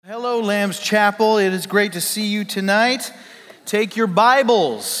Hello, Lamb's Chapel. It is great to see you tonight. Take your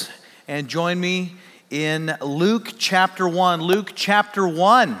Bibles and join me in Luke chapter 1. Luke chapter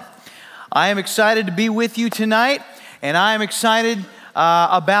 1. I am excited to be with you tonight, and I am excited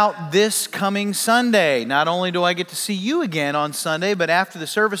about this coming Sunday. Not only do I get to see you again on Sunday, but after the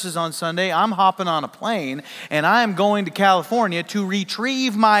services on Sunday, I'm hopping on a plane, and I am going to California to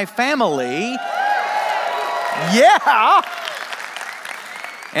retrieve my family. Yeah!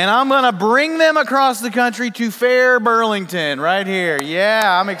 And I'm going to bring them across the country to Fair Burlington right here.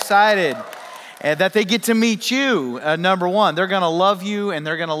 Yeah, I'm excited. And that they get to meet you, number one. They're going to love you, and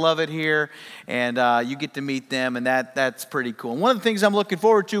they're going to love it here. And you get to meet them, and that's pretty cool. And one of the things I'm looking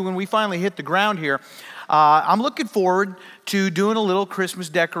forward to when we finally hit the ground here, I'm looking forward to doing a little Christmas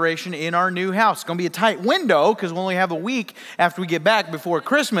decoration in our new house. It's going to be a tight window because we only have a week after we get back before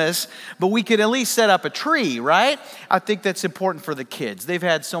Christmas, but we could at least set up a tree, right? I think that's important for the kids. They've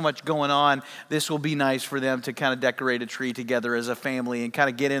had so much going on. This will be nice for them to kind of decorate a tree together as a family and kind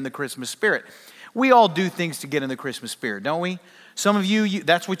of get in the Christmas spirit. We all do things to get in the Christmas spirit, don't we? Some of you,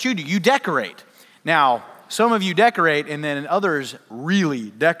 that's what you do. You decorate. Now, some of you decorate, and then others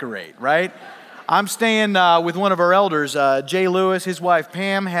really decorate, right? I'm staying with one of our elders, Jay Lewis. His wife,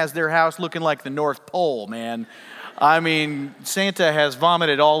 Pam, has their house looking like the North Pole, man. I mean, Santa has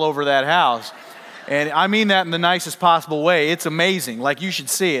vomited all over that house. And I mean that in the nicest possible way. It's amazing. Like, you should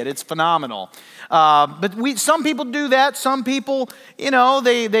see it. It's phenomenal. But some people do that. Some people,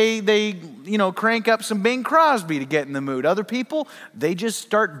 they crank up some Bing Crosby to get in the mood. Other people, they just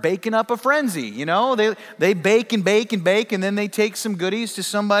start baking up a frenzy. They bake and bake and bake, and then they take some goodies to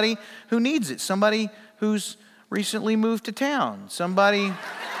somebody who needs it. Somebody who's recently moved to town. Somebody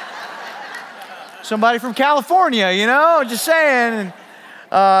from California, just saying.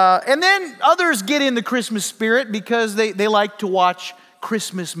 And then others get in the Christmas spirit because they like to watch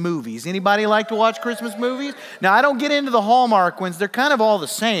Christmas movies. Anybody like to watch Christmas movies? Now, I don't get into the Hallmark ones. They're kind of all the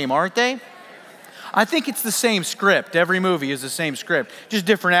same, aren't they? I think it's the same script. Every movie is the same script, just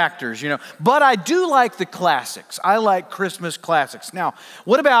different actors, But I do like the classics. I like Christmas classics. Now,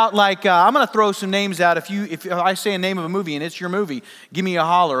 what about I'm going to throw some names out. If I say a name of a movie and it's your movie, give me a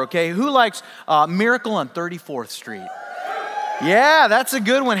holler, okay? Who likes Miracle on 34th Street? Yeah, that's a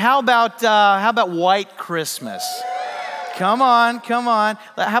good one. How about White Christmas? Come on.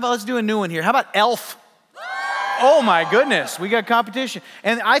 How about let's do a new one here. How about Elf? Oh my goodness, we got competition.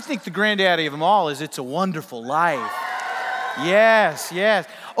 And I think the granddaddy of them all is It's a Wonderful Life. Yes.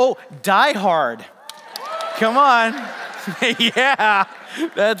 Oh, Die Hard. Come on. Yeah,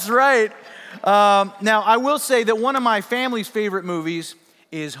 that's right. Now, I will say that one of my family's favorite movies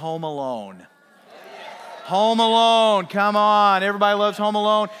is Home Alone. Home Alone, come on. Everybody loves Home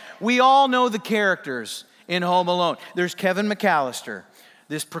Alone. We all know the characters in Home Alone. There's Kevin McAllister,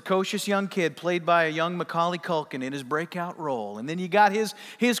 this precocious young kid played by a young Macaulay Culkin in his breakout role. And then you got his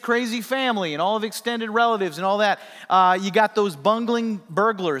crazy family and all of extended relatives and all that. You got those bungling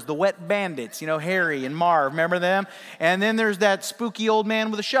burglars, the wet bandits, Harry and Marv, remember them? And then there's that spooky old man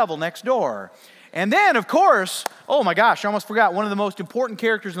with a shovel next door. And then, of course, oh my gosh, I almost forgot one of the most important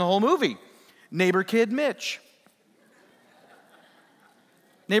characters in the whole movie. Neighbor Kid Mitch.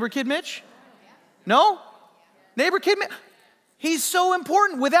 Neighbor Kid Mitch? No? Neighbor Kid Mitch? He's so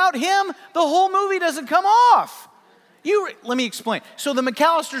important. Without him, the whole movie doesn't come off. Let me explain. So the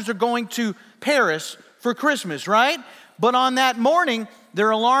McAllisters are going to Paris for Christmas, right? But on that morning,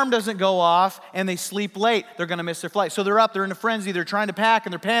 their alarm doesn't go off and they sleep late. They're going to miss their flight. So they're up, they're in a frenzy, they're trying to pack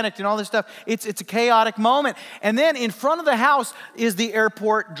and they're panicked and all this stuff. It's a chaotic moment. And then in front of the house is the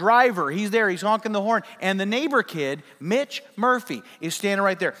airport driver. He's there, he's honking the horn. And the neighbor kid, Mitch Murphy, is standing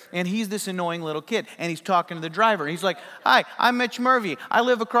right there. And he's this annoying little kid. And he's talking to the driver. He's like, "Hi, I'm Mitch Murphy. I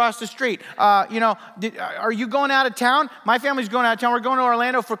live across the street. Are you going out of town? My family's going out of town. We're going to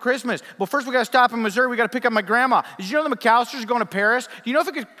Orlando for Christmas. Well, first we got to stop in Missouri. We got to pick up my grandma. Did you know the McAllisters are going to Paris? Do you know if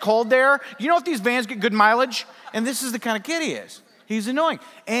it gets cold there? Do you know if these vans get good mileage?" And this is the kind of kid he is. He's annoying.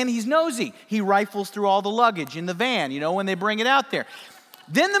 And he's nosy. He rifles through all the luggage in the van, when they bring it out there.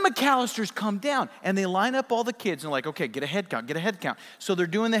 Then the McAllisters come down and they line up all the kids and like, okay, get a head count. So they're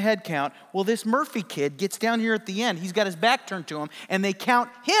doing the head count. Well, this Murphy kid gets down here at the end. He's got his back turned to him and they count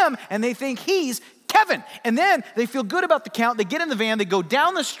him and they think he's Kevin. And then they feel good about the count. They get in the van, they go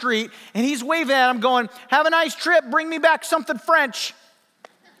down the street and he's waving at them going, "Have a nice trip, bring me back something French."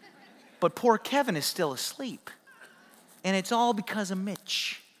 But poor Kevin is still asleep. And it's all because of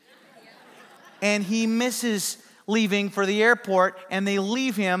Mitch. And he misses leaving for the airport, and they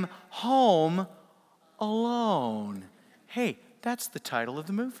leave him home alone. Hey, that's the title of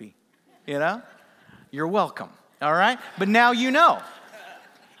the movie, You're welcome, all right? But now you know.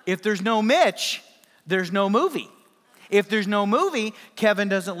 If there's no Mitch, there's no movie. If there's no movie, Kevin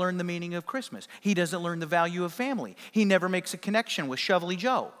doesn't learn the meaning of Christmas. He doesn't learn the value of family. He never makes a connection with Shovelly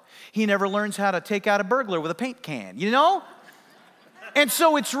Joe. He never learns how to take out a burglar with a paint can, you know? And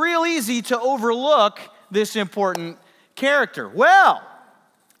so it's real easy to overlook this important character. Well,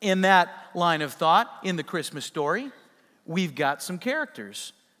 in that line of thought, in the Christmas story, we've got some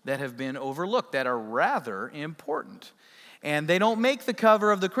characters that have been overlooked that are rather important. And they don't make the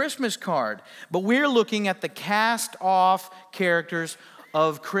cover of the Christmas card, but we're looking at the cast-off characters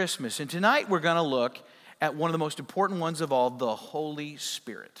of Christmas. And tonight we're going to look at one of the most important ones of all, the Holy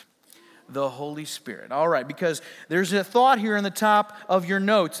Spirit. The Holy Spirit. All right, because there's a thought here in the top of your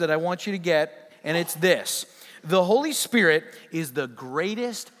notes that I want you to get, and it's this. The Holy Spirit is the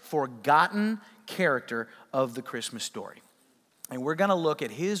greatest forgotten character of the Christmas story. And we're going to look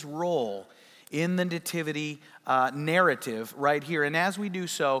at his role in the nativity narrative right here. And as we do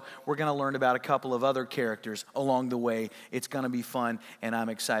so, we're going to learn about a couple of other characters along the way. It's going to be fun, and I'm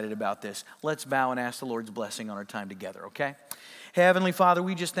excited about this. Let's bow and ask the Lord's blessing on our time together, okay? Heavenly Father,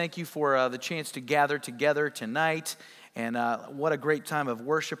 we just thank you for the chance to gather together tonight. And what a great time of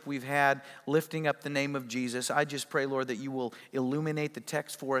worship we've had, lifting up the name of Jesus. I just pray, Lord, that you will illuminate the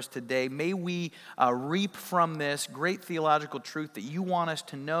text for us today. May we reap from this great theological truth that you want us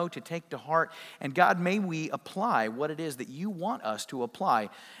to know, to take to heart. And God, may we apply what it is that you want us to apply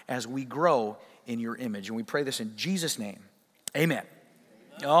as we grow in your image. And we pray this in Jesus' name. Amen.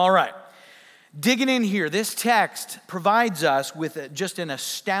 All right. Digging in here, this text provides us with just an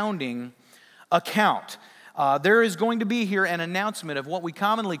astounding account. There is going to be here an announcement of what we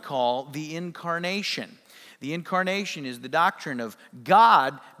commonly call the incarnation. The incarnation is the doctrine of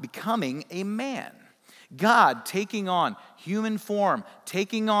God becoming a man. God taking on human form,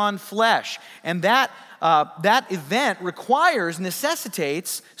 taking on flesh. And that event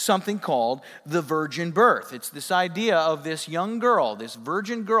necessitates something called the virgin birth. It's this idea of this young girl, this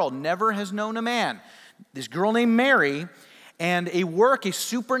virgin girl, never has known a man. This girl named Mary. And a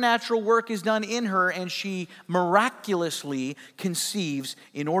supernatural work is done in her, and she miraculously conceives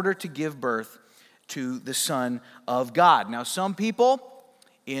in order to give birth to the Son of God. Now, some people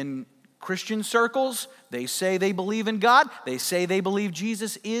in Christian circles, they say they believe in God. They say they believe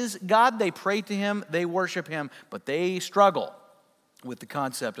Jesus is God. They pray to him. They worship him. But they struggle with the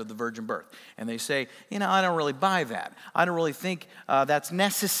concept of the virgin birth. And they say, I don't really buy that. I don't really think that's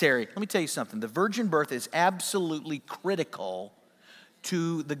necessary. Let me tell you something. The virgin birth is absolutely critical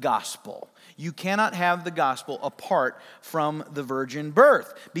to the gospel. You cannot have the gospel apart from the virgin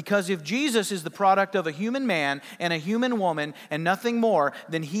birth. Because if Jesus is the product of a human man and a human woman and nothing more,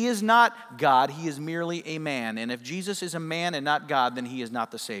 then he is not God, he is merely a man. And if Jesus is a man and not God, then he is not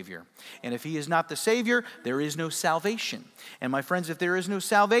the Savior. And if he is not the Savior, there is no salvation. And my friends, if there is no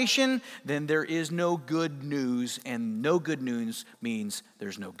salvation, then there is no good news, and no good news means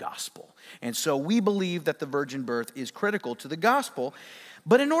there's no gospel. And so we believe that the virgin birth is critical to the gospel.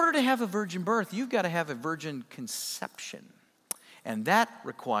 But in order to have a virgin birth, you've got to have a virgin conception. And that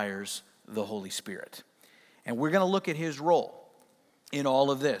requires the Holy Spirit. And we're going to look at his role in all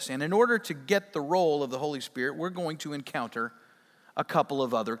of this. And in order to get the role of the Holy Spirit, we're going to encounter a couple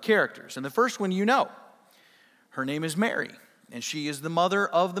of other characters. And the first one you know. Her name is Mary, and she is the mother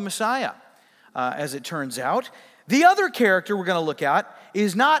of the Messiah, as it turns out. The other character we're going to look at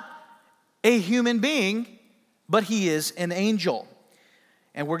is not a human being, but he is an angel.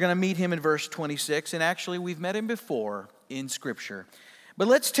 And we're going to meet him in verse 26. And actually, we've met him before in Scripture. But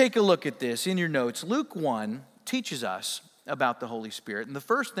let's take a look at this in your notes. Luke 1 teaches us about the Holy Spirit. And the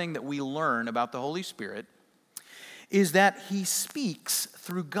first thing that we learn about the Holy Spirit is that he speaks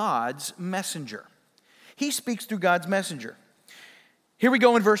through God's messenger. He speaks through God's messenger. Here we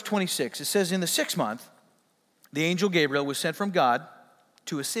go in verse 26. It says, in the 6th month, the angel Gabriel was sent from God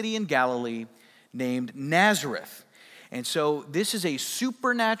to a city in Galilee named Nazareth. And so this is a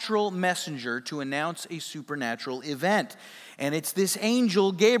supernatural messenger to announce a supernatural event. And it's this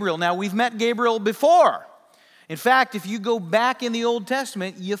angel Gabriel. Now, we've met Gabriel before. In fact, if you go back in the Old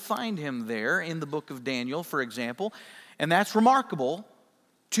Testament, you find him there in the book of Daniel, for example. And that's remarkable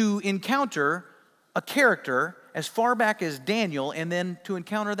to encounter a character as far back as Daniel, and then to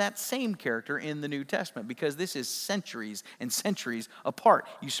encounter that same character in the New Testament, because this is centuries and centuries apart.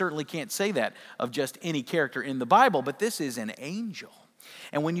 You certainly can't say that of just any character in the Bible, but this is an angel.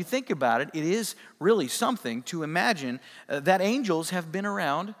 And when you think about it, it is really something to imagine that angels have been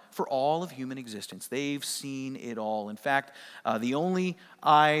around for all of human existence. They've seen it all. In fact, the only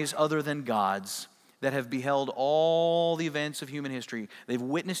eyes other than God's that have beheld all the events of human history, they've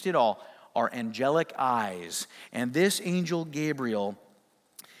witnessed it all, are angelic eyes. And this angel Gabriel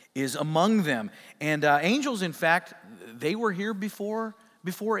is among them. And angels, in fact, they were here before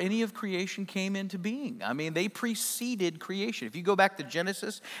any of creation came into being. I mean, they preceded creation. If you go back to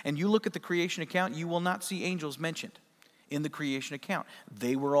Genesis and you look at the creation account, you will not see angels mentioned in the creation account.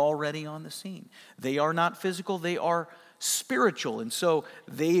 They were already on the scene. They are not physical, they are spiritual. And so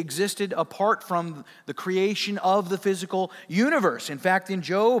they existed apart from the creation of the physical universe. In fact, in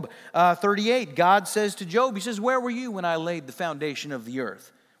Job 38, God says to Job, he says, "Where were you when I laid the foundation of the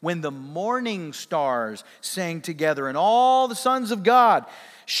earth? When the morning stars sang together and all the sons of God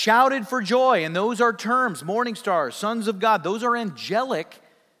shouted for joy." And those are terms, morning stars, sons of God, those are angelic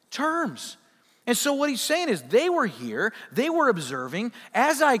terms. And so what he's saying is they were here, they were observing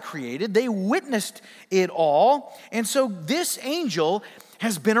as I created, they witnessed it all. And so this angel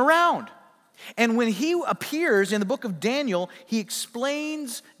has been around. And when he appears in the book of Daniel, he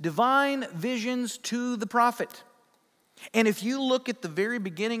explains divine visions to the prophet. And if you look at the very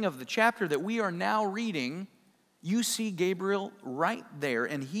beginning of the chapter that we are now reading, you see Gabriel right there,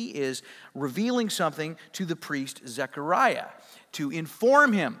 and he is revealing something to the priest Zechariah to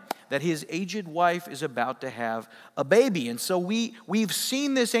inform him that his aged wife is about to have a baby. And so we've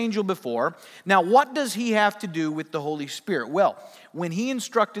seen this angel before. Now, what does he have to do with the Holy Spirit? Well, when he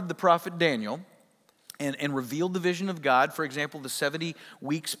instructed the prophet Daniel and revealed the vision of God, for example, the 70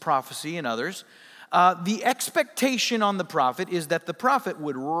 weeks prophecy and others, the expectation on the prophet is that the prophet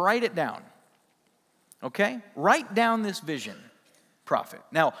would write it down. Okay? Write down this vision, prophet.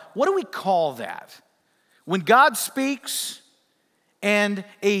 Now, what do we call that? When God speaks and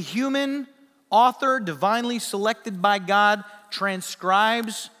a human author, divinely selected by God,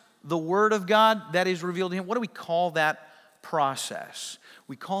 transcribes the word of God that is revealed to him, what do we call that process?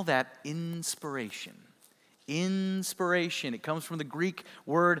 We call that inspiration. Inspiration. It comes from the Greek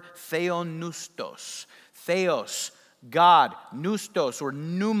word theopneustos. Theos, God. Pneustos or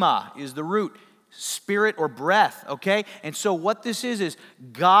pneuma is the root. Spirit or breath, okay? And so what this is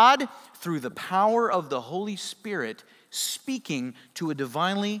God, through the power of the Holy Spirit, speaking to a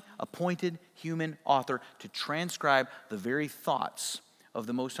divinely appointed human author to transcribe the very thoughts of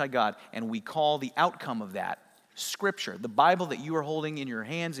the Most High God. And we call the outcome of that Scripture. The Bible that you are holding in your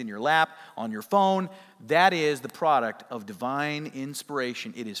hands, in your lap, on your phone, that is the product of divine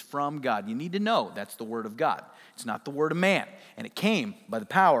inspiration. It is from God. You need to know that's the Word of God. It's not the word of man. And it came by the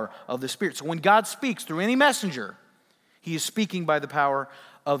power of the Spirit. So when God speaks through any messenger, he is speaking by the power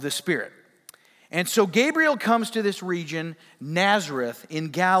of the Spirit. And so Gabriel comes to this region, Nazareth in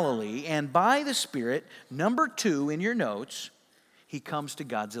Galilee, and by the Spirit, number 2 in your notes, he comes to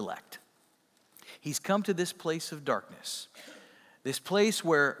God's elect. He's come to this place of darkness, this place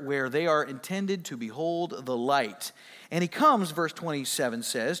where they are intended to behold the light. And he comes, verse 27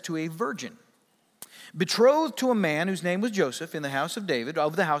 says, to a virgin, betrothed to a man whose name was Joseph in the house of David,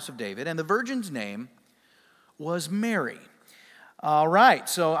 and the virgin's name was Mary. All right,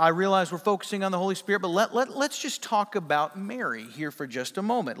 so I realize we're focusing on the Holy Spirit, but let's just talk about Mary here for just a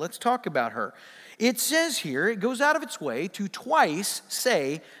moment. Let's talk about her. It says here, it goes out of its way to twice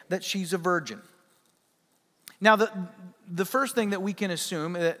say that she's a virgin. Now, the first thing that we can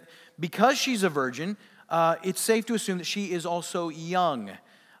assume, that because she's a virgin, it's safe to assume that she is also young.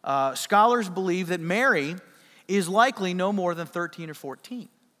 Scholars believe that Mary is likely no more than 13 or 14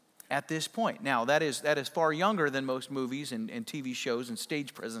 at this point. Now, that is far younger than most movies and TV shows and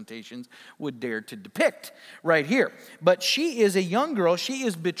stage presentations would dare to depict right here. But she is a young girl. She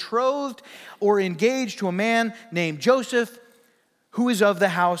is betrothed or engaged to a man named Joseph, who is of the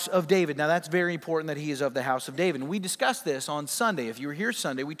house of David. Now, that's very important that he is of the house of David. And we discussed this on Sunday. If you were here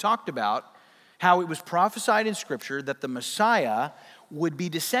Sunday, we talked about how it was prophesied in Scripture that the Messiah would be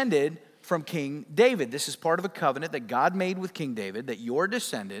descended from King David. This is part of a covenant that God made with King David, that your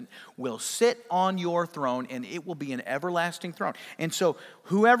descendant will sit on your throne and it will be an everlasting throne. And so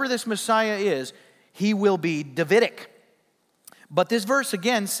whoever this Messiah is, he will be Davidic. But this verse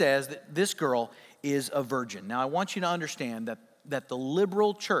again says that this girl is a virgin. Now I want you to understand that the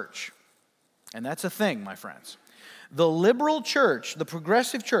liberal church, and that's a thing, my friends, the liberal church, the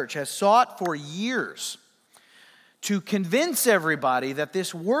progressive church, has sought for years to convince everybody that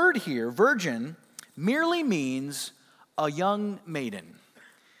this word here, virgin, merely means a young maiden.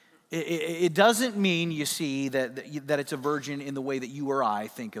 It doesn't mean, you see, that it's a virgin in the way that you or I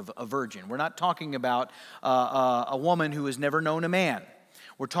think of a virgin. We're not talking about a woman who has never known a man.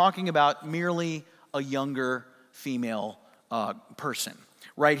 We're talking about merely a younger female person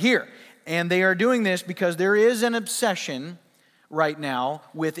right here. And they are doing this because there is an obsession right now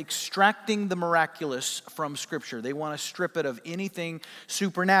with extracting the miraculous from Scripture. They want to strip it of anything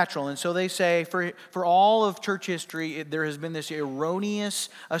supernatural. And so they say for all of church history, there has been this erroneous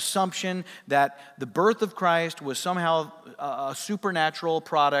assumption that the birth of Christ was somehow a supernatural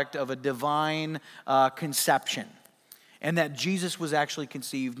product of a divine conception, and that Jesus was actually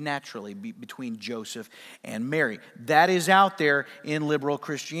conceived naturally between Joseph and Mary. That is out there in liberal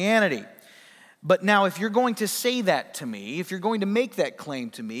Christianity. But now, if you're going to say that to me, if you're going to make that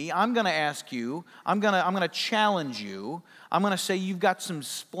claim to me, I'm going to ask you, I'm going to challenge you, I'm going to say you've got some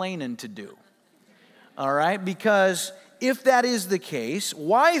splaining to do. All right? Because if that is the case,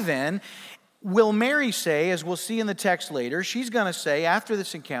 why then will Mary say, as we'll see in the text later, she's going to say after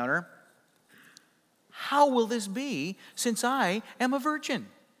this encounter, how will this be since I am a virgin?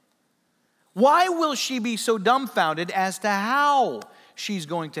 Why will she be so dumbfounded as to how she's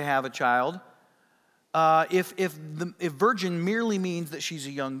going to have a child? If virgin merely means that she's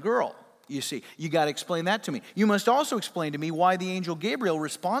a young girl, you see. You got to explain that to me. You must also explain to me why the angel Gabriel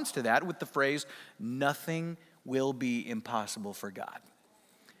responds to that with the phrase, nothing will be impossible for God.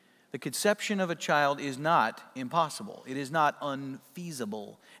 The conception of a child is not impossible. It is not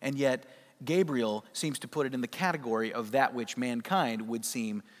unfeasible. And yet, Gabriel seems to put it in the category of that which mankind would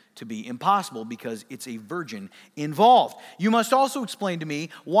seem to be impossible because it's a virgin involved. You must also explain to me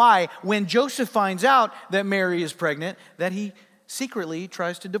why, when Joseph finds out that Mary is pregnant, that he secretly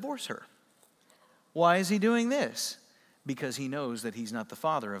tries to divorce her. Why is he doing this? Because he knows that he's not the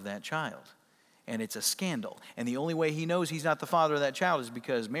father of that child. And it's a scandal. And the only way he knows he's not the father of that child is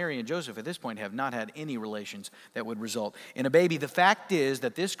because Mary and Joseph at this point have not had any relations that would result in a baby. The fact is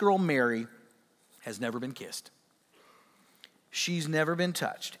that this girl, Mary, has never been kissed. She's never been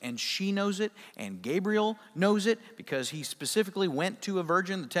touched, and she knows it, and Gabriel knows it because he specifically went to a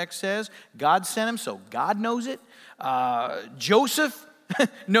virgin. The text says God sent him, so God knows it. Joseph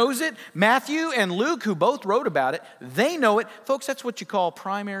knows it. Matthew and Luke, who both wrote about it, they know it. Folks, that's what you call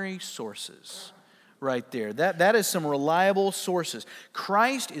primary sources right there. That is some reliable sources.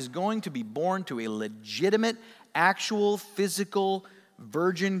 Christ is going to be born to a legitimate, actual, physical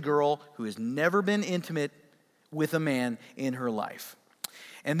virgin girl who has never been intimate with a man in her life.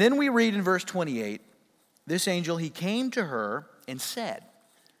 And then we read in verse 28, this angel, he came to her and said,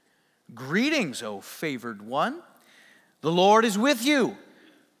 "Greetings, O favored one, the Lord is with you."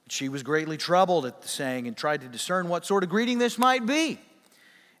 She was greatly troubled at the saying and tried to discern what sort of greeting this might be.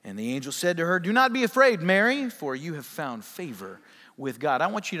 And the angel said to her, "Do not be afraid, Mary, for you have found favor with God." I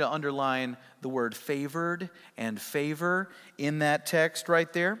want you to underline the word favored and favor in that text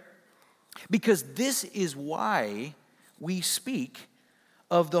right there. Because this is why we speak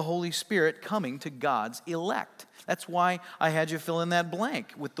of the Holy Spirit coming to God's elect. That's why I had you fill in that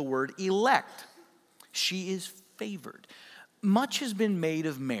blank with the word elect. She is favored. Much has been made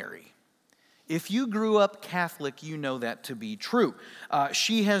of Mary. If you grew up Catholic, you know that to be true.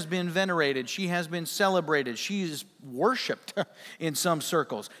 She has been venerated. She has been celebrated. She is worshiped in some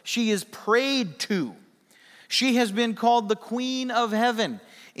circles. She is prayed to. She has been called the Queen of Heaven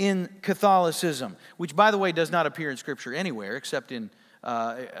in Catholicism, which, by the way, does not appear in Scripture anywhere except in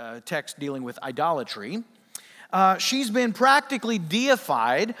a text dealing with idolatry. She's been practically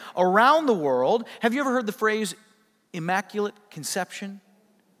deified around the world. Have you ever heard the phrase Immaculate Conception?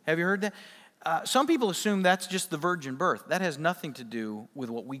 Have you heard that? Some people assume that's just the virgin birth. That has nothing to do with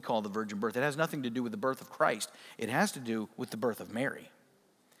what we call the virgin birth. It has nothing to do with the birth of Christ. It has to do with the birth of Mary.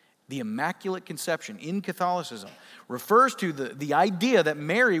 The Immaculate Conception in Catholicism refers to the idea that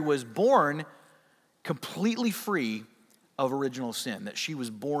Mary was born completely free of original sin, that she was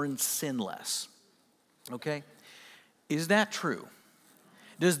born sinless. Okay? Is that true?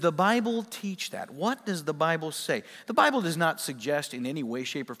 Does the Bible teach that? What does the Bible say? The Bible does not suggest in any way,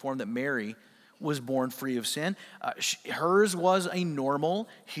 shape, or form that Mary was born free of sin. Hers was a normal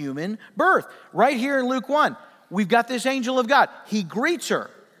human birth. Right here in Luke 1, we've got this angel of God. He greets her,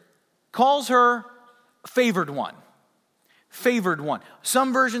 calls her favored one. Favored one.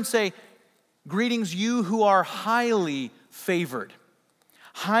 Some versions say, "Greetings, you who are highly favored."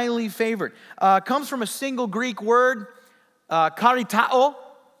 Highly favored. Comes from a single Greek word, karitao.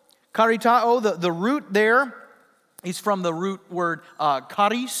 Karitao, the root there is from the root word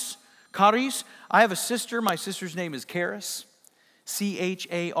charis. Charis. I have a sister. My sister's name is Charis.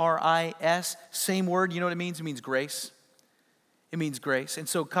 Charis. Same word. You know what it means? It means grace. It means grace. And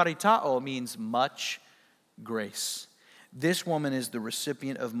so karitao means much grace. This woman is the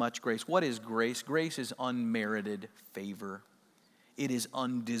recipient of much grace. What is grace? Grace is unmerited favor. It is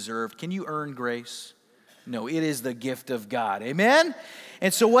undeserved. Can you earn grace? No, it is the gift of God. Amen?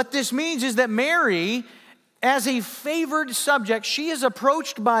 And so what this means is that Mary As a favored subject, she is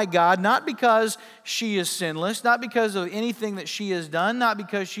approached by God not because she is sinless, not because of anything that she has done, not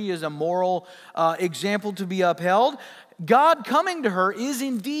because she is a moral example to be upheld. God coming to her is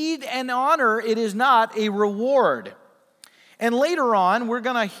indeed an honor. It is not a reward. And later on, we're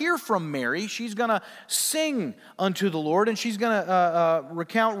going to hear from Mary. She's going to sing unto the Lord, and she's going to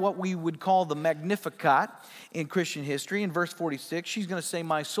recount what we would call the Magnificat in Christian history. In verse 46, she's going to say,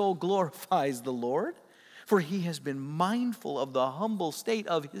 "My soul glorifies the Lord, for he has been mindful of the humble state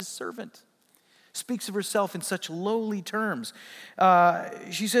of his servant." Speaks of herself in such lowly terms.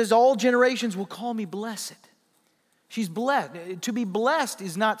 She says, "All generations will call me blessed." She's blessed. To be blessed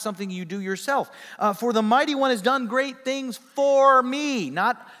is not something you do yourself. "For the Mighty One has done great things for me,"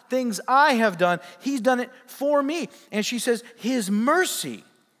 not things I have done. He's done it for me. And she says, "His mercy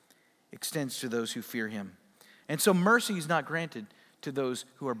extends to those who fear him." And so mercy is not granted to those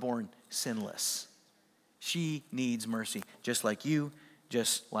who are born sinless. She needs mercy, just like you,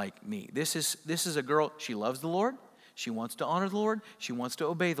 just like me. This is a girl, she loves the Lord. She wants to honor the Lord. She wants to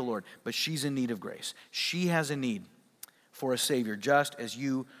obey the Lord. But she's in need of grace. She has a need for a Savior, just as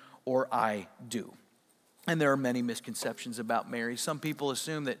you or I do. And there are many misconceptions about Mary. Some people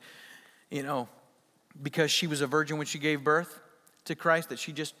assume that, because she was a virgin when she gave birth to Christ, that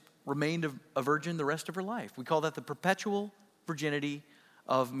she just remained a virgin the rest of her life. We call that the perpetual virginity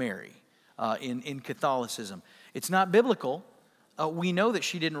of Mary in Catholicism. It's not biblical. We know that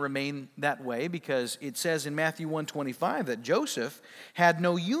she didn't remain that way because it says in Matthew 1:25 that Joseph had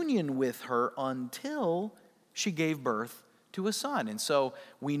no union with her until she gave birth to a son. And so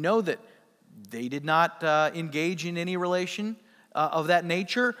we know that they did not engage in any relation of that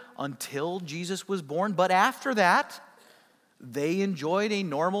nature until Jesus was born. But after that, they enjoyed a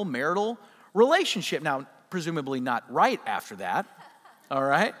normal marital relationship. Now, presumably not right after that, all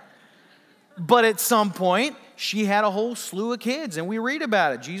right? But at some point, she had a whole slew of kids, and we read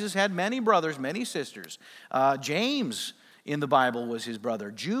about it. Jesus had many brothers, many sisters. James in the Bible was his brother.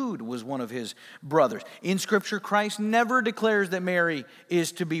 Jude was one of his brothers. In Scripture, Christ never declares that Mary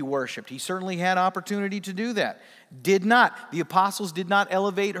is to be worshiped. He certainly had opportunity to do that. Did not. The apostles did not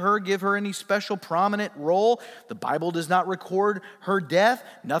elevate her, give her any special prominent role. The Bible does not record her death.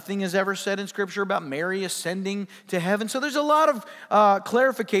 Nothing is ever said in Scripture about Mary ascending to heaven. So there's a lot of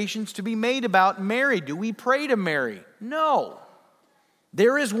clarifications to be made about Mary. Do we pray to Mary? No.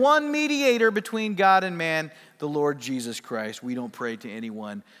 There is one mediator between God and man, the Lord Jesus Christ. We don't pray to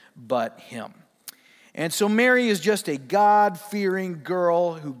anyone but him. And so Mary is just a God-fearing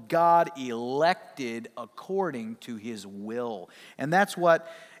girl who God elected according to his will. And that's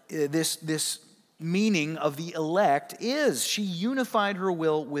what this meaning of the elect is. She unified her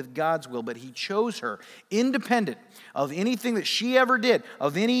will with God's will, but he chose her independent of anything that she ever did,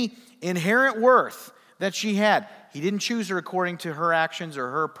 of any inherent worth that she had. He didn't choose her according to her actions or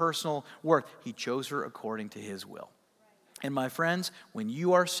her personal worth. He chose her according to his will. And my friends, when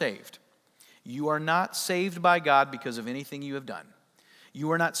you are saved, you are not saved by God because of anything you have done.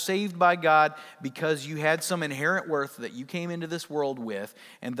 You are not saved by God because you had some inherent worth that you came into this world with,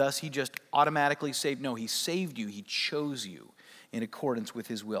 and thus he just automatically saved. No, he saved you. He chose you in accordance with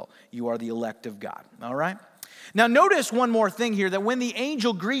his will. You are the elect of God. All right? Now notice one more thing here, that when the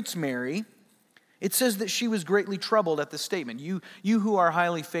angel greets Mary, it says that she was greatly troubled at the statement. You who are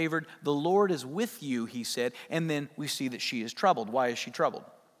highly favored, the Lord is with you, he said. And then we see that she is troubled. Why is she troubled?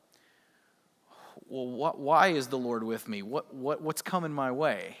 Well, why is the Lord with me? What's coming my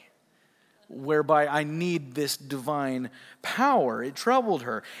way? Whereby I need this divine power. It troubled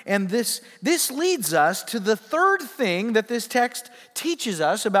her. And this leads us to the third thing that this text teaches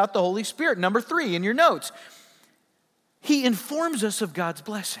us about the Holy Spirit. Number 3 in your notes. He informs us of God's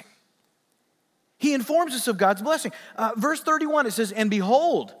blessing. He informs us of God's blessing. Verse 31, it says, "And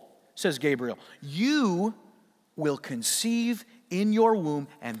behold," says Gabriel, "you will conceive in your womb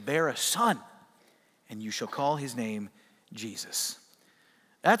and bear a son, and you shall call his name Jesus."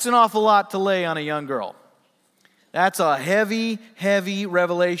 That's an awful lot to lay on a young girl. That's a heavy, heavy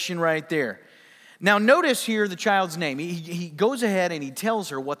revelation right there. Now notice here the child's name. He goes ahead and he tells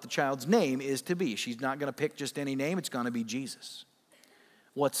her what the child's name is to be. She's not going to pick just any name. It's going to be Jesus.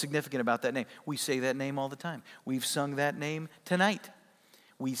 What's significant about that name? We say that name all the time. We've sung that name tonight.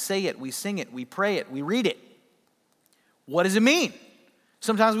 We say it, we sing it, we pray it, we read it. What does it mean?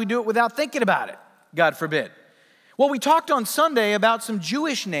 Sometimes we do it without thinking about it, God forbid. Well, we talked on Sunday about some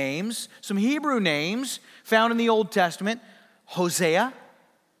Jewish names, some Hebrew names found in the Old Testament. Hosea,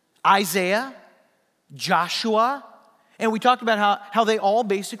 Isaiah, Joshua. And we talked about how they all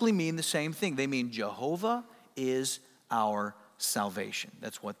basically mean the same thing. They mean Jehovah is our salvation.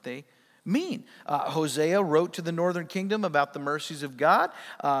 That's what they mean? Hosea wrote to the northern kingdom about the mercies of God,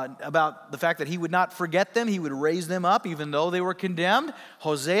 about the fact that he would not forget them. He would raise them up even though they were condemned.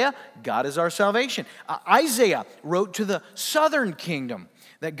 Hosea, God is our salvation. Isaiah wrote to the southern kingdom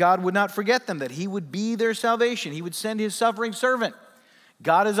that God would not forget them, that he would be their salvation. He would send his suffering servant.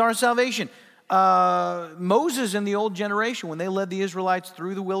 God is our salvation. Moses and the old generation, when they led the Israelites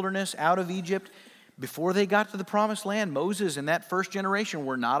through the wilderness out of Egypt, before they got to the promised land, Moses and that first generation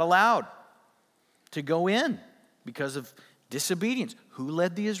were not allowed to go in because of disobedience. Who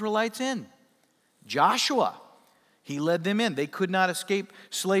led the Israelites in? Joshua. He led them in. They could not escape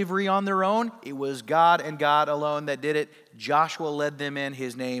slavery on their own. It was God and God alone that did it. Joshua led them in.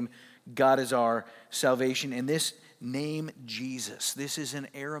 His name, God is our salvation. And this name, Jesus, this is an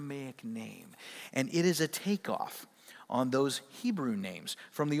Aramaic name. And it is a takeoff on those Hebrew names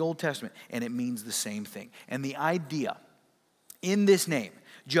from the Old Testament, and it means the same thing. And the idea in this name,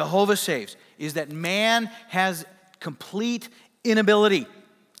 Jehovah Saves, is that man has complete inability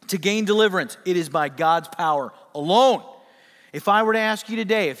to gain deliverance. It is by God's power alone. If I were to ask you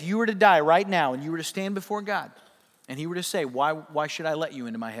today, if you were to die right now and you were to stand before God and he were to say, why should I let you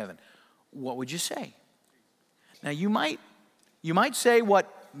into my heaven? What would you say? Now you might say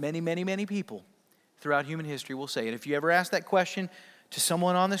what many people throughout human history will say. And if you ever ask that question to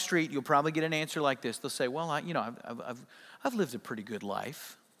someone on the street, you'll probably get an answer like this. They'll say, well, I've lived a pretty good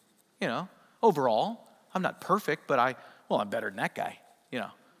life. Overall, I'm not perfect, but I'm better than that guy.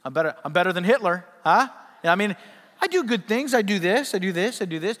 I'm better than Hitler, huh? I mean, I do good things. I do this, I do this, I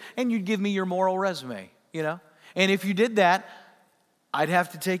do this. And you'd give me your moral resume, And if you did that, I'd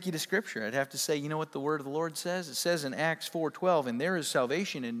have to take you to Scripture. I'd have to say, you know what the word of the Lord says? It says in Acts 4:12, and there is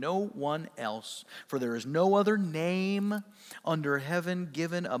salvation in no one else, for there is no other name under heaven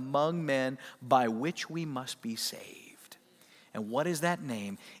given among men by which we must be saved. And what is that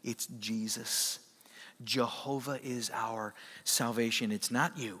name? It's Jesus. Jehovah is our salvation. It's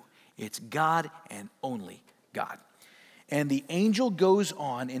not you. It's God and only God. And the angel goes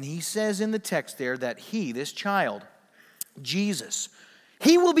on and he says in the text there that he, this child, Jesus,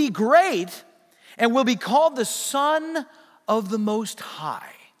 he will be great and will be called the Son of the Most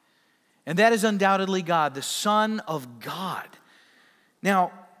High. And that is undoubtedly God, the Son of God.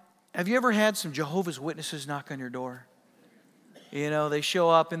 Now, have you ever had some Jehovah's Witnesses knock on your door? They show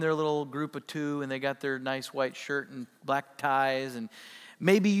up in their little group of two and they got their nice white shirt and black ties. And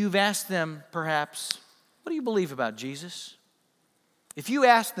maybe you've asked them, perhaps, what do you believe about Jesus? If you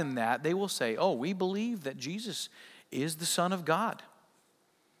ask them that, they will say, oh, we believe that Jesus is the Son of God.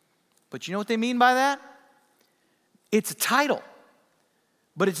 But you know what they mean by that? It's a title,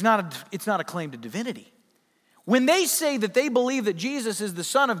 but it's not a claim to divinity. When they say that they believe that Jesus is the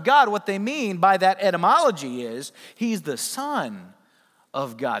Son of God, what they mean by that etymology is he's the Son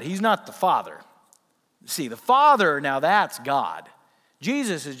of God. He's not the Father. See, the Father, now that's God.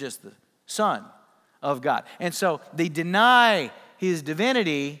 Jesus is just the Son of God. And so they deny his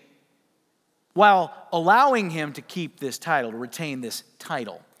divinity while allowing him to keep this title, to retain this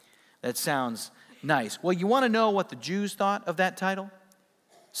title. That sounds nice. Well, you want to know what the Jews thought of that title?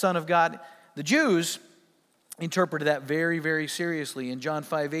 Son of God. The Jews interpreted that very, very seriously. In John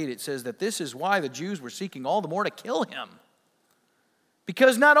 5:8, it says that this is why the Jews were seeking all the more to kill him.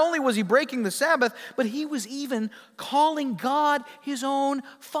 Because not only was he breaking the Sabbath, but he was even calling God his own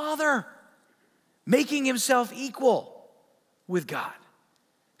Father, making himself equal with God.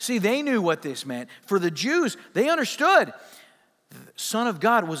 See, they knew what this meant. For the Jews, they understood the Son of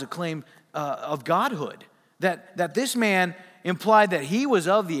God was a claim of godhood. That this man implied that he was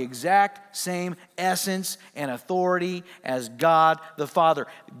of the exact same essence and authority as God the Father.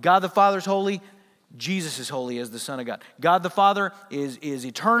 God the Father is holy. Jesus is holy as the Son of God. God the Father is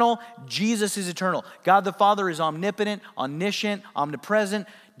eternal. Jesus is eternal. God the Father is omnipotent, omniscient, omnipresent.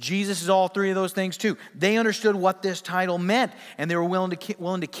 Jesus is all three of those things too. They understood what this title meant, and they were willing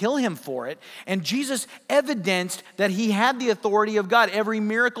to kill him for it. And Jesus evidenced that he had the authority of God. Every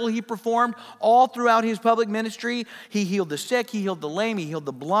miracle he performed all throughout his public ministry, he healed the sick, he healed the lame, he healed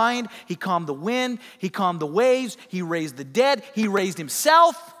the blind, he calmed the wind, he calmed the waves, he raised the dead, he raised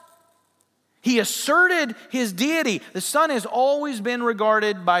himself. He asserted his deity. The Son has always been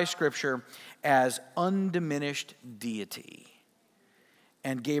regarded by Scripture as undiminished deity.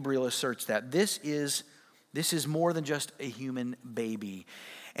 And Gabriel asserts that this is more than just a human baby.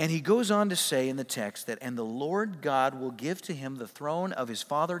 And he goes on to say in the text that, and the Lord God will give to him the throne of his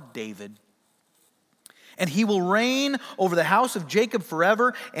father David, and he will reign over the house of Jacob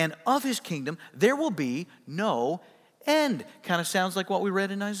forever, and of his kingdom there will be no end. Kind of sounds like what we read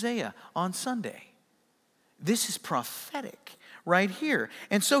in Isaiah on Sunday. This is prophetic, right here.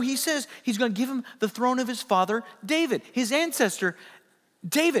 And so he says he's going to give him the throne of his father David, his ancestor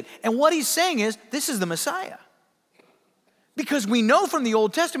David. And what he's saying is, this is the Messiah. Because we know from the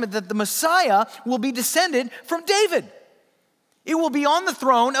Old Testament that the Messiah will be descended from David. It will be on the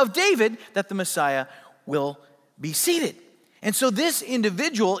throne of David that the Messiah will be seated. And so this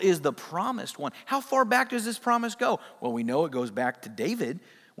individual is the promised one. How far back does this promise go? Well, we know it goes back to David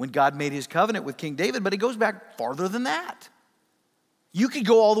when God made his covenant with King David, but it goes back farther than that. You could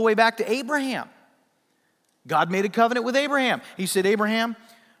go all the way back to Abraham. God made a covenant with Abraham. He said, Abraham,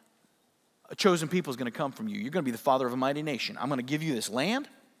 a chosen people is going to come from you. You're going to be the father of a mighty nation. I'm going to give you this land.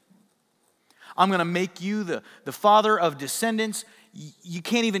 I'm going to make you the father of descendants. You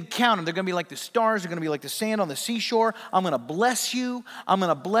can't even count them. They're going to be like the stars. They're going to be like the sand on the seashore. I'm going to bless you. I'm going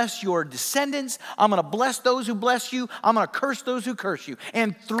to bless your descendants. I'm going to bless those who bless you. I'm going to curse those who curse you.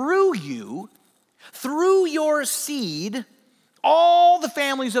 And through you, through your seed, all the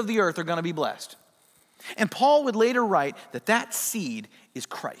families of the earth are going to be blessed. And Paul would later write that that seed is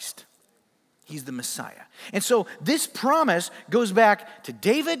Christ. He's the Messiah. And so this promise goes back to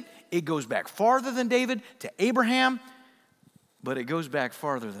David. It goes back farther than David, to Abraham, but it goes back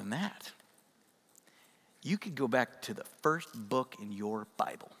farther than that. You could go back to the first book in your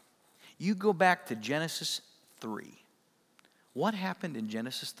Bible. You go back to Genesis 3. What happened in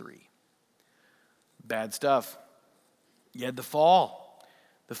Genesis 3? Bad stuff. You had the fall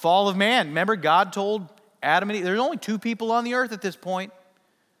of man. Remember, God told Adam and Eve, there's only 2 people on the earth at this point.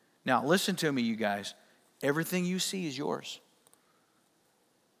 Now, listen to me, you guys. Everything you see is yours.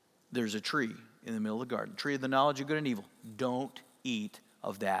 There's a tree in the middle of the garden, tree of the knowledge of good and evil. Don't eat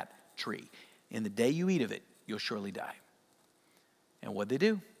of that tree. In the day you eat of it, you'll surely die. And what'd they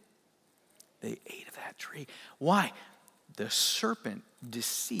do? They ate of that tree. Why? The serpent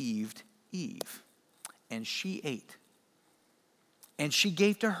deceived Eve, and she ate. And she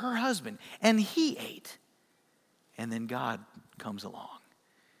gave to her husband, and he ate. And then God comes along,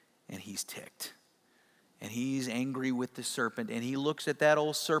 and he's ticked. And he's angry with the serpent, and he looks at that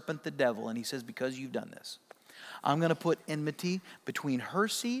old serpent, the devil, and he says, because you've done this, I'm going to put enmity between her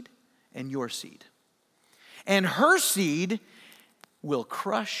seed and your seed. And her seed will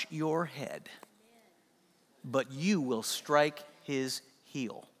crush your head, but you will strike his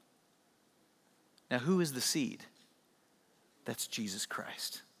heel. Now, who is the seed? That's Jesus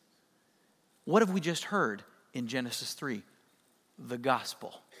Christ. What have we just heard in Genesis 3? The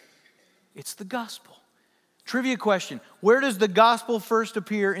gospel. It's the gospel. Trivia question, where does the gospel first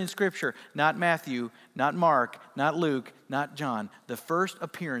appear in Scripture? Not Matthew, not Mark, not Luke, not John. The first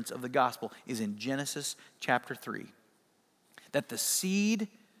appearance of the gospel is in Genesis chapter 3. That the seed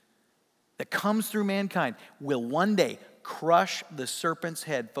that comes through mankind will one day crush the serpent's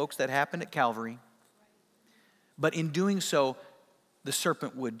head. Folks, that happened at Calvary. But in doing so, the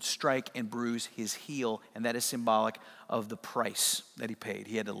serpent would strike and bruise his heel, and that is symbolic of the price that he paid.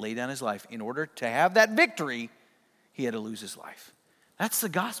 He had to lay down his life. In order to have that victory, he had to lose his life. That's the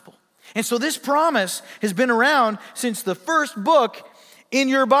gospel. And so this promise has been around since the first book in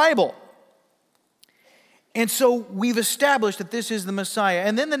your Bible. And so we've established that this is the Messiah.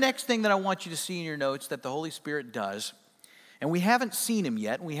 And then the next thing that I want you to see in your notes that the Holy Spirit does, and we haven't seen him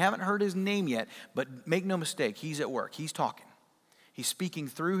yet, and we haven't heard his name yet, but make no mistake, he's at work. He's talking. He's speaking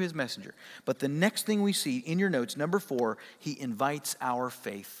through his messenger. But the next thing we see in your notes, number 4, he invites our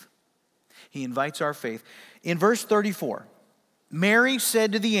faith. He invites our faith. In verse 34, Mary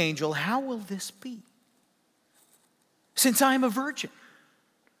said to the angel, how will this be? Since I am a virgin.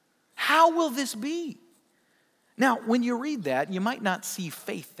 How will this be? Now, when you read that, you might not see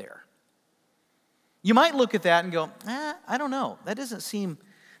faith there. You might look at that and go, I don't know. That doesn't seem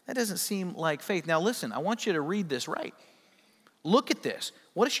like faith. Now listen, I want you to read this right. Look at this.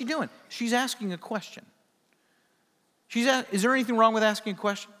 What is she doing? She's asking a question. Is there anything wrong with asking a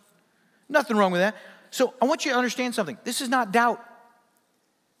question? Nothing wrong with that. So I want you to understand something. This is not doubt.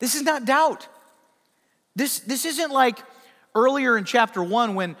 This is not doubt. This isn't like earlier in chapter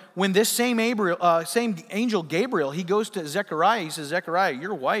 1 when this same angel Gabriel, he goes to Zechariah. He says, Zechariah,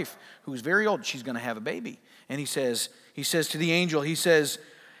 your wife, who's very old, she's going to have a baby. And he says to the angel, he says,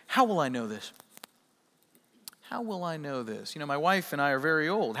 how will I know this? How will I know this? My wife and I are very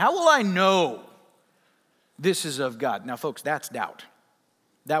old. How will I know this is of God? Now, folks, that's doubt.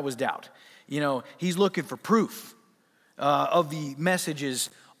 That was doubt. He's looking for proof of the message's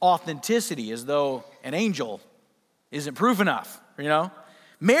authenticity, as though an angel isn't proof enough,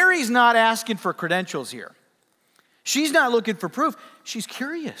 Mary's not asking for credentials here. She's not looking for proof. She's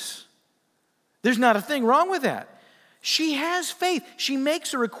curious. There's not a thing wrong with that. She has faith. She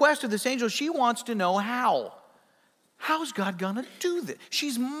makes a request of this angel. She wants to know how. How's God going to do this?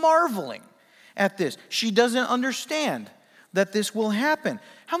 She's marveling at this. She doesn't understand that this will happen.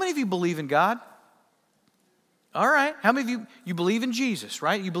 How many of you believe in God? All right. How many of you believe in Jesus,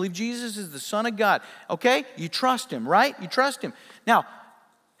 right? You believe Jesus is the Son of God. Okay? You trust him, right? You trust him. Now,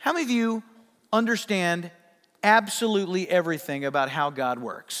 how many of you understand absolutely everything about how God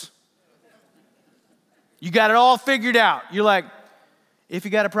works? You got it all figured out. You're like, if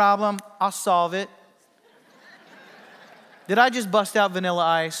you got a problem, I'll solve it. Did I just bust out Vanilla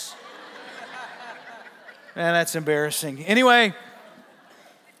Ice? Man, that's embarrassing. Anyway,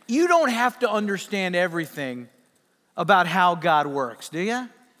 you don't have to understand everything about how God works, do you?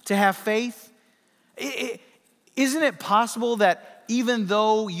 To have faith? Isn't it possible that even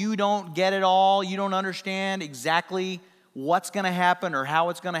though you don't get it all, you don't understand exactly what's going to happen or how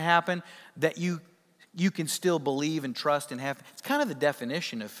it's going to happen, that you can still believe and trust and have? It's kind of the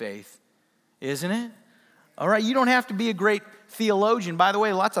definition of faith, isn't it? All right, you don't have to be a great theologian. By the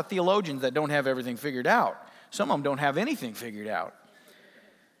way, lots of theologians that don't have everything figured out. Some of them don't have anything figured out.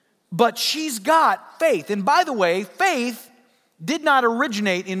 But she's got faith. And by the way, faith did not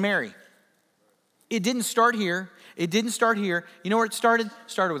originate in Mary. It didn't start here. It didn't start here. You know where it started? It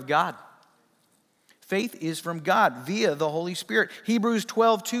started with God. Faith is from God via the Holy Spirit. Hebrews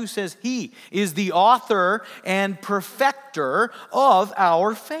 12:2 says he is the author and perfecter of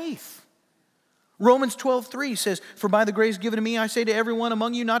our faith. Romans 12:3 says, for by the grace given to me, I say to everyone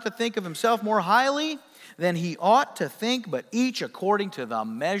among you not to think of himself more highly than he ought to think, but each according to the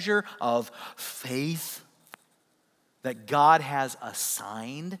measure of faith that God has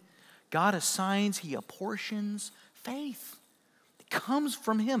assigned. God assigns, he apportions faith. It comes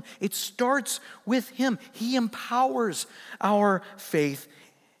from him. It starts with him. He empowers our faith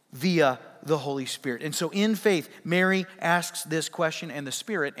via the Holy Spirit. And so in faith, Mary asks this question and the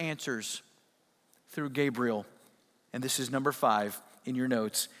Spirit answers through Gabriel. And this is number 5 in your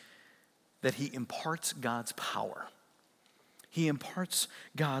notes, that he imparts God's power. He imparts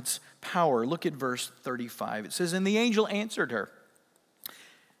God's power. Look at verse 35. It says, and the angel answered her.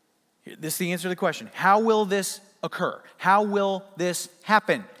 This is the answer to the question. How will this occur? How will this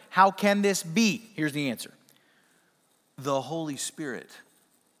happen? How can this be? Here's the answer. The Holy Spirit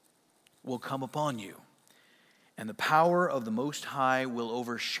will come upon you, and the power of the Most High will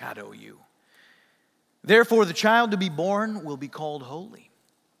overshadow you. Therefore, the child to be born will be called Holy,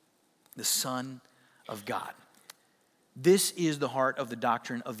 the Son of God. This is the heart of the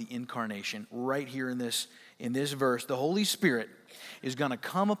doctrine of the incarnation. Right here in this verse, the Holy Spirit is going to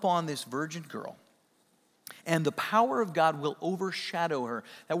come upon this virgin girl, and the power of God will overshadow her.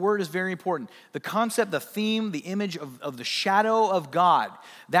 That word is very important. The concept, the theme, the image of the shadow of God,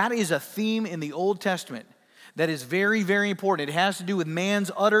 that is a theme in the Old Testament that is very, very important. It has to do with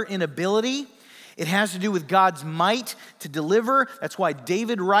man's utter inability. It has to do with God's might to deliver. That's why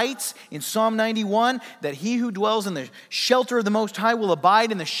David writes in Psalm 91 that he who dwells in the shelter of the Most High will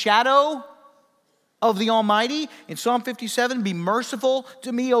abide in the shadow of the Almighty. In Psalm 57, be merciful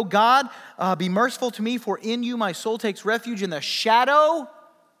to me, O God. Be merciful to me, for in you my soul takes refuge in the shadow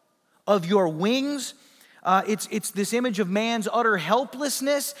of your wings. It's this image of man's utter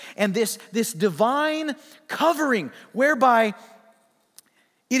helplessness and this divine covering whereby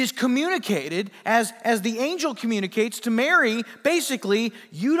it is communicated as the angel communicates to Mary. Basically,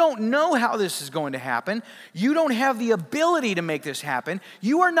 you don't know how this is going to happen. You don't have the ability to make this happen.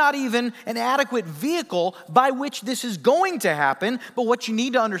 You are not even an adequate vehicle by which this is going to happen. But what you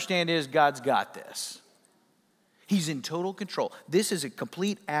need to understand is God's got this. He's in total control. This is a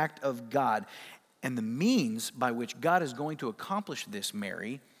complete act of God. And the means by which God is going to accomplish this,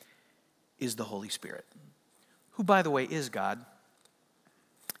 Mary, is the Holy Spirit, who, by the way, is God.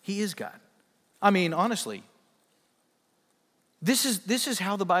 He is God. I mean, honestly, this is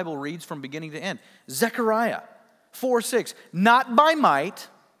how the Bible reads from beginning to end. Zechariah 4:6, not by might,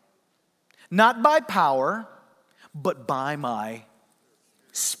 not by power, but by my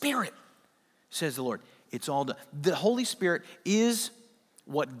Spirit, says the Lord. It's all done. The Holy Spirit is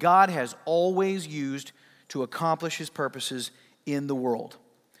what God has always used to accomplish his purposes in the world.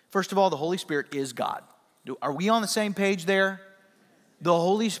 First of all, the Holy Spirit is God. Are we on the same page there? The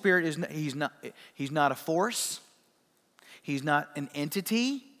Holy Spirit he's not a force. He's not an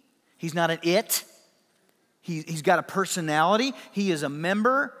entity. He's not an it. He's got a personality. He is a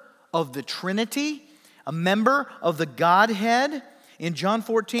member of the Trinity, a member of the Godhead. In John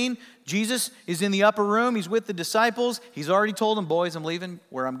 14, Jesus is in the upper room. He's with the disciples. He's already told them, boys, I'm leaving.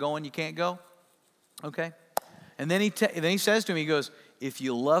 Where I'm going, you can't go. Okay? And then he says to him, he goes, if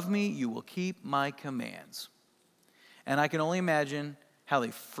you love me, you will keep my commands. And I can only imagine how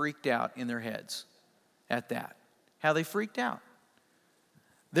they freaked out in their heads at that. how they freaked out.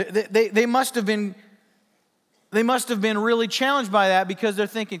 They must have been really challenged by that, because they're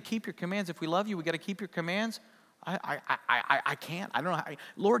thinking, keep your commands. If we love you, we got to keep your commands. I can't. I don't know how.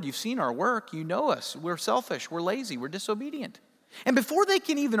 Lord, you've seen our work. You know us. We're selfish. We're lazy. We're disobedient. And before they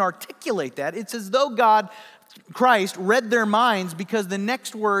can even articulate that, it's as though God, Christ, read their minds, because the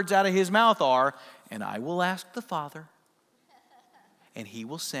next words out of his mouth are, and I will ask the Father, and he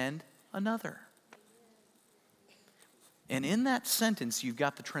will send another. And in that sentence, you've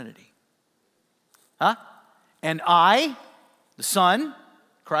got the Trinity. Huh? And I, the Son,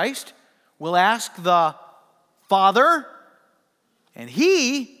 Christ, will ask the Father, and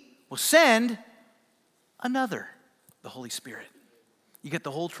he will send another, the Holy Spirit. You get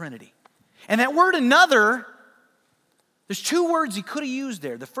the whole Trinity. And that word another, there's two words he could have used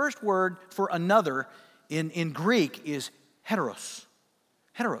there. The first word for another in Greek is heteros.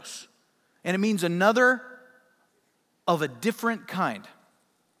 Heteros. And it means another of a different kind.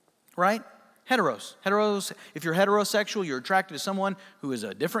 Right? Heteros. Heteros. If you're heterosexual, you're attracted to someone who is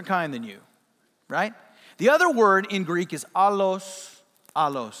a different kind than you. Right? The other word in Greek is allos.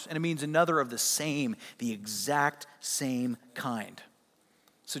 Allos. And it means another of the same, the exact same kind.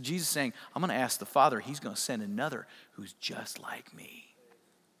 So Jesus is saying, I'm going to ask the Father, he's going to send another who's just like me.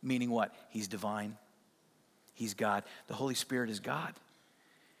 Meaning what? He's divine. He's God. The Holy Spirit is God.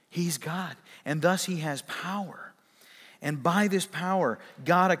 He's God. And thus he has power. And by this power,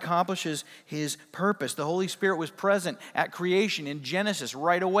 God accomplishes his purpose. The Holy Spirit was present at creation in Genesis.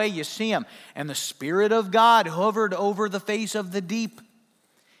 Right away, you see him. And the Spirit of God hovered over the face of the deep.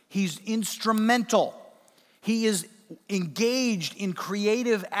 He's instrumental. He is engaged in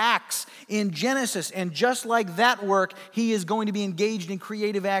creative acts in Genesis. And just like that work, he is going to be engaged in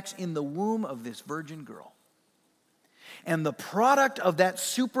creative acts in the womb of this virgin girl. And the product of that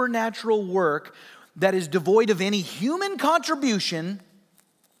supernatural work that is devoid of any human contribution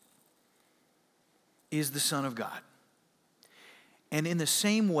is the Son of God. And in the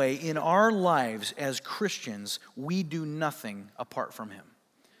same way, in our lives as Christians, we do nothing apart from him.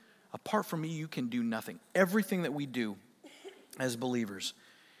 Apart from me, you can do nothing. Everything that we do as believers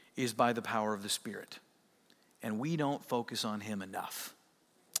is by the power of the Spirit. And we don't focus on him enough.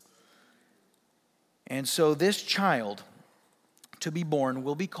 And so this child to be born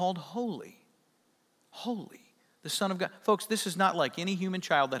will be called holy. Holy, the Son of God. Folks, this is not like any human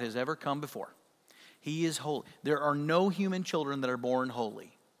child that has ever come before. He is holy. There are no human children that are born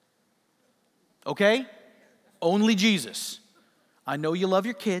holy. Okay? Only Jesus. I know you love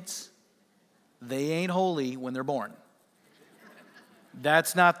your kids. They ain't holy when they're born.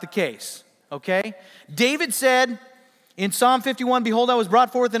 That's not the case. Okay? David said in Psalm 51, behold, I was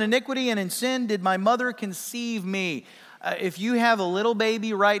brought forth in iniquity, and in sin did my mother conceive me. If you have a little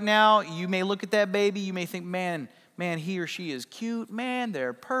baby right now, you may look at that baby, you may think, man, he or she is cute. Man,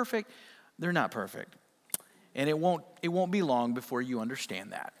 they're perfect. They're not perfect. And it won't be long before you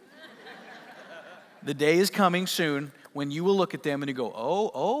understand that. The day is coming soon when you will look at them and you go,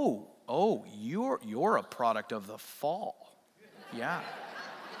 oh, you're a product of the fall. Yeah.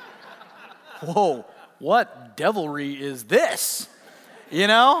 Whoa, what devilry is this? You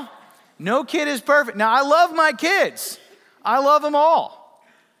know? No kid is perfect. Now, I love my kids. I love them all.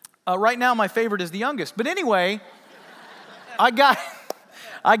 Right now, my favorite is the youngest. But anyway, I got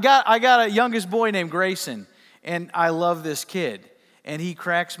a youngest boy named Grayson, and I love this kid. And he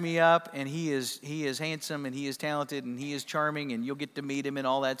cracks me up, and he is handsome, and he is talented, and he is charming, and you'll get to meet him and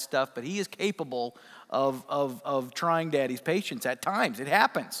all that stuff. But he is capable of trying Daddy's patience at times. It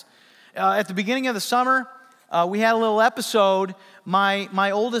happens. At the beginning of the summer, we had a little episode.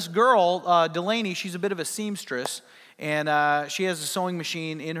 My oldest girl, Delaney, she's a bit of a seamstress, and she has a sewing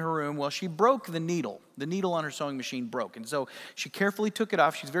machine in her room. Well, she broke the needle. The needle on her sewing machine broke, and so she carefully took it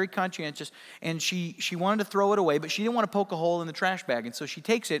off. She's very conscientious, and she wanted to throw it away, but she didn't want to poke a hole in the trash bag, and so she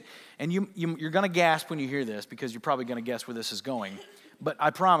takes it, and you're going to gasp when you hear this because you're probably going to guess where this is going, but I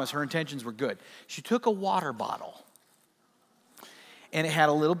promise her intentions were good. She took a water bottle, and it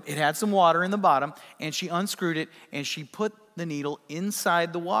had some water in the bottom, and she unscrewed it, and she put the needle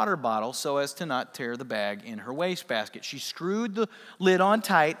inside the water bottle so as to not tear the bag in her wastebasket. She screwed the lid on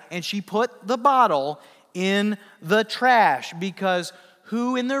tight, and she put the bottle in the trash, because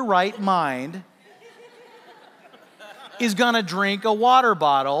who in their right mind is going to drink a water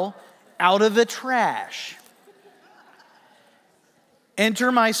bottle out of the trash?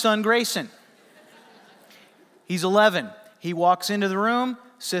 Enter my son Grayson. He's 11. He walks into the room.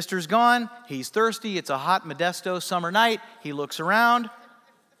 Sister's gone. He's thirsty. It's a hot Modesto summer night. He looks around.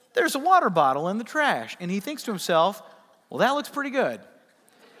 There's a water bottle in the trash. And he thinks to himself, well, that looks pretty good.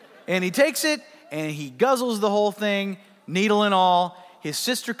 And he takes it and he guzzles the whole thing, needle and all. His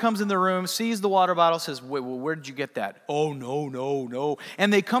sister comes in the room, sees the water bottle, says, wait, well, where did you get that? Oh, no.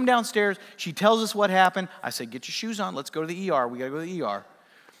 And they come downstairs. She tells us what happened. I said, get your shoes on. Let's go to the ER. We got to go to the ER.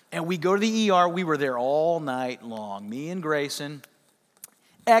 And we go to the ER. We were there all night long, me and Grayson.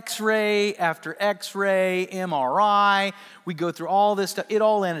 X-ray after X-ray, MRI. We go through all this stuff. It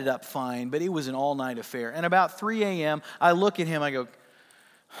all ended up fine, but it was an all-night affair. And about 3 a.m., I look at him. I go,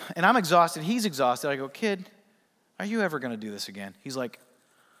 and I'm exhausted. He's exhausted. I go, kid, are you ever going to do this again? He's like,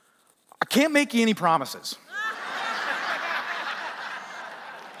 I can't make you any promises.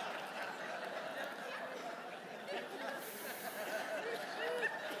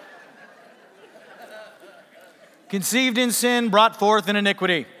 Conceived in sin, brought forth in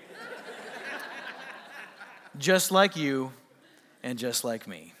iniquity. Just like you and just like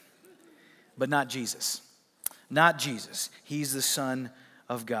me. But not Jesus. Not Jesus. He's the Son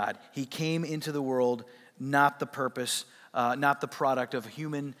of God. He came into the world, not the purpose, not the product of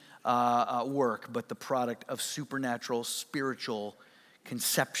human work, but the product of supernatural, spiritual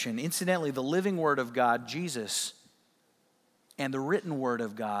conception. Incidentally, the living Word of God, Jesus, and the written Word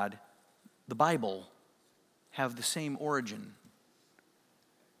of God, the Bible, have the same origin.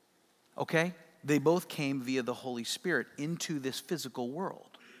 Okay? They both came via the Holy Spirit into this physical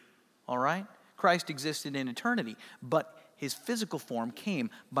world. All right? Christ existed in eternity, but his physical form came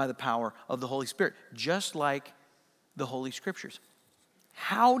by the power of the Holy Spirit, just like the Holy Scriptures.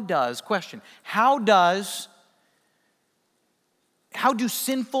 How do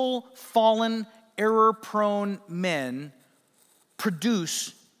sinful, fallen, error-prone men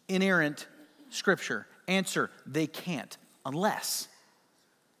produce inerrant Scripture? Answer, they can't unless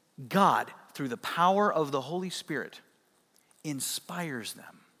God, through the power of the Holy Spirit, inspires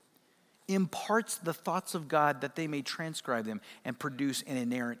them, imparts the thoughts of God that they may transcribe them and produce an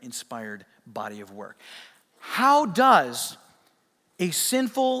inerrant, inspired body of work. How does a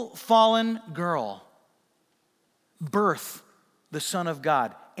sinful, fallen girl birth the Son of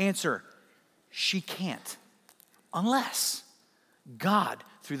God? Answer, she can't unless God,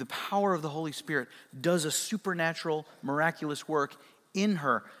 through the power of the Holy Spirit, does a supernatural, miraculous work in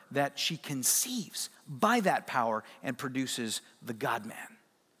her that she conceives by that power and produces the God-man.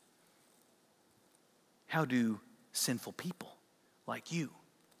 How do sinful people like you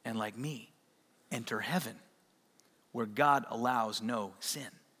and like me enter heaven where God allows no sin?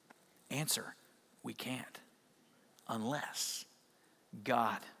 Answer, we can't unless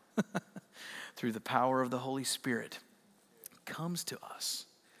God, through the power of the Holy Spirit, comes to us,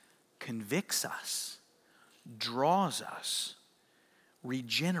 convicts us, draws us,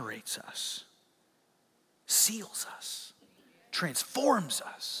 regenerates us, seals us, transforms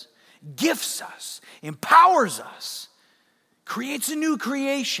us, gifts us, empowers us, creates a new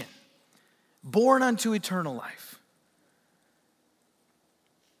creation, born unto eternal life.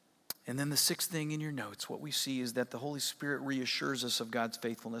 And then the sixth thing in your notes, what we see is that the Holy Spirit reassures us of God's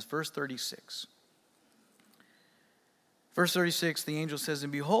faithfulness. Verse 36. Verse 36, the angel says,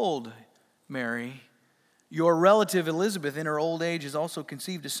 and behold, Mary, your relative Elizabeth in her old age has also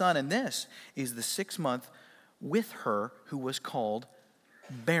conceived a son, and this is the 6th month with her who was called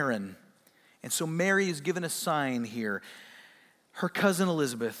barren. And so Mary is given a sign here. Her cousin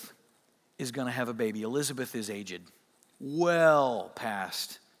Elizabeth is going to have a baby. Elizabeth is aged, well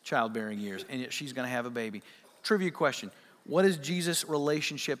past childbearing years, and yet she's going to have a baby. Trivia question, what is Jesus'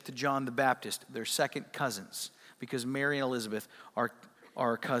 relationship to John the Baptist? They're second cousins, because Mary and Elizabeth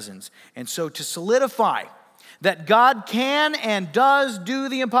are cousins. And so to solidify that God can and does do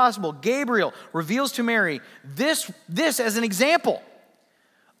the impossible, Gabriel reveals to Mary this as an example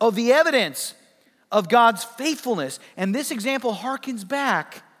of the evidence of God's faithfulness. And this example harkens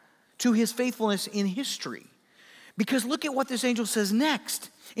back to his faithfulness in history. Because look at what this angel says next.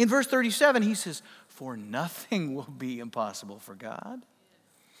 In verse 37, he says, for nothing will be impossible for God.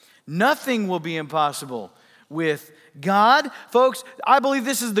 Nothing will be impossible with God. Folks, I believe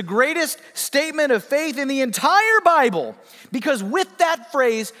this is the greatest statement of faith in the entire Bible, because with that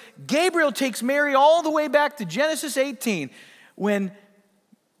phrase, Gabriel takes Mary all the way back to Genesis 18, when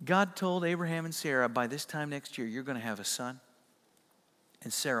God told Abraham and Sarah, by this time next year, you're going to have a son.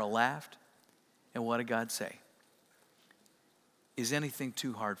 And Sarah laughed. And what did God say? Is anything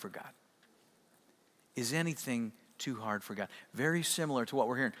too hard for God? Is anything too hard for God? Very similar to what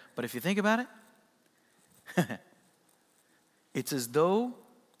we're hearing. But if you think about it, it's as though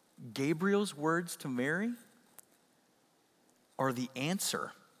Gabriel's words to Mary are the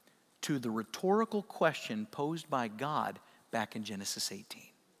answer to the rhetorical question posed by God back in Genesis 18.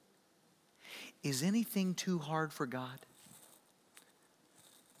 Is anything too hard for God?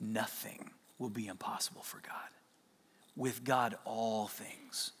 Nothing will be impossible for God. With God, all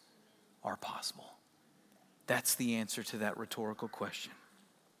things are possible. That's the answer to that rhetorical question.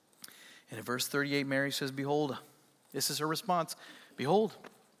 And in verse 38, Mary says, behold, this is her response. Behold,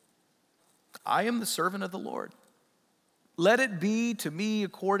 I am the servant of the Lord. Let it be to me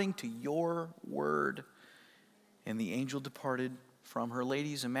according to your word. And the angel departed from her.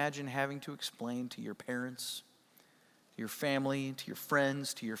 Ladies, imagine having to explain to your parents, to your family, to your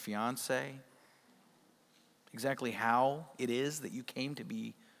friends, to your fiance, exactly how it is that you came to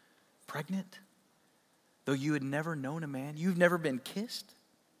be pregnant, though you had never known a man. You've never been kissed.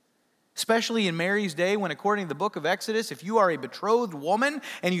 Especially in Mary's day, when according to the book of Exodus, if you are a betrothed woman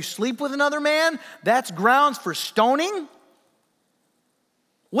and you sleep with another man, that's grounds for stoning.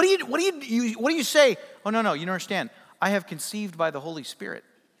 What do you say? Oh, no, you don't understand. I have conceived by the Holy Spirit.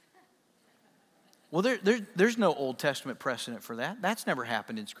 Well, there's no Old Testament precedent for that. That's never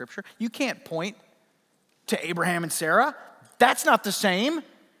happened in Scripture. You can't point to Abraham and Sarah. That's not the same.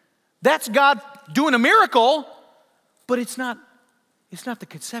 That's God doing a miracle, but it's not the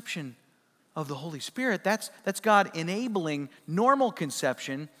conception of the Holy Spirit. That's God enabling normal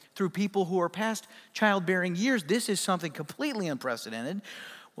conception through people who are past childbearing years. This is something completely unprecedented.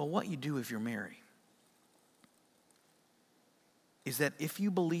 Well, what you do if you're Mary is that if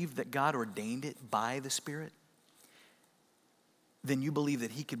you believe that God ordained it by the Spirit, then you believe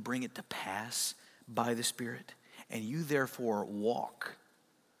that he could bring it to pass by the Spirit, and you therefore walk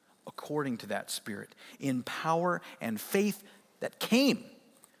according to that Spirit in power and faith that came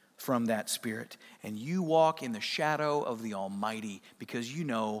from that Spirit, and you walk in the shadow of the Almighty because you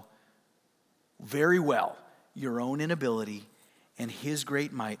know very well your own inability and his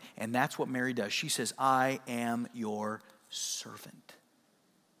great might. And that's what Mary does. She says, I am your servant.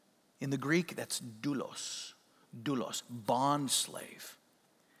 In the Greek, that's doulos, bond slave.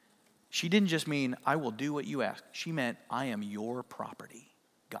 She didn't just mean, I will do what you ask. She meant, I am your property,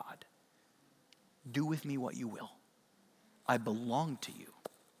 God. Do with me what you will. I belong to you.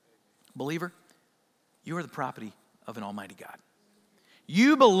 Believer, you are the property of an almighty God.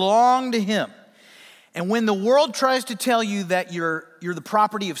 You belong to him. And when the world tries to tell you that you're the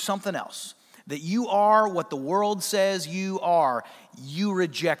property of something else, that you are what the world says you are, you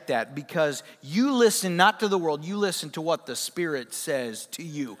reject that because you listen not to the world, you listen to what the Spirit says to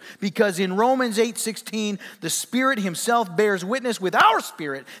you. Because in Romans 8:16, the Spirit himself bears witness with our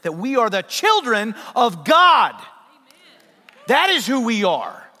spirit that we are the children of God. Amen. That is who we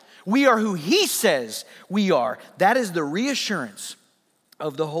are. We are who he says we are. That is the reassurance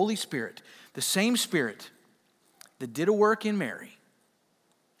of the Holy Spirit. The same Spirit that did a work in Mary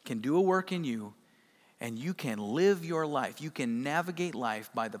can do a work in you, and you can live your life. You can navigate life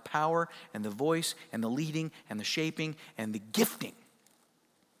by the power and the voice and the leading and the shaping and the gifting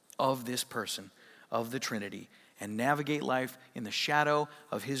of this person, of the Trinity, and navigate life in the shadow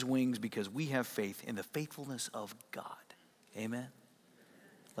of his wings because we have faith in the faithfulness of God. Amen?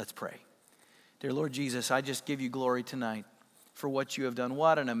 Let's pray. Dear Lord Jesus, I just give you glory tonight for what you have done.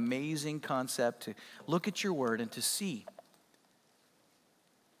 What an amazing concept to look at your word and to see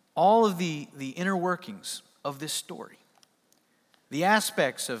all of the inner workings of this story, the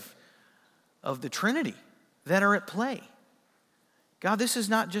aspects of the Trinity that are at play. God, this is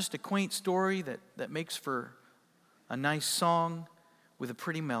not just a quaint story that makes for a nice song with a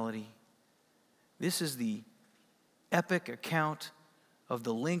pretty melody. This is the epic account of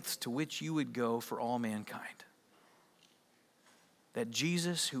the lengths to which you would go for all mankind. That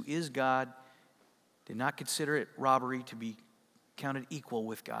Jesus, who is God, did not consider it robbery to be counted equal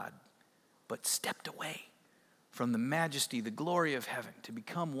with God, but stepped away from the majesty, the glory of heaven to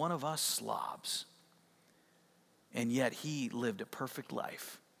become one of us slobs. And yet he lived a perfect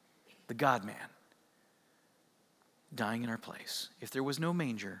life, the God-man, dying in our place. If there was no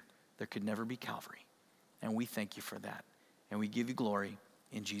manger, there could never be Calvary. And we thank you for that. And we give you glory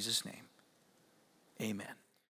in Jesus' name. Amen.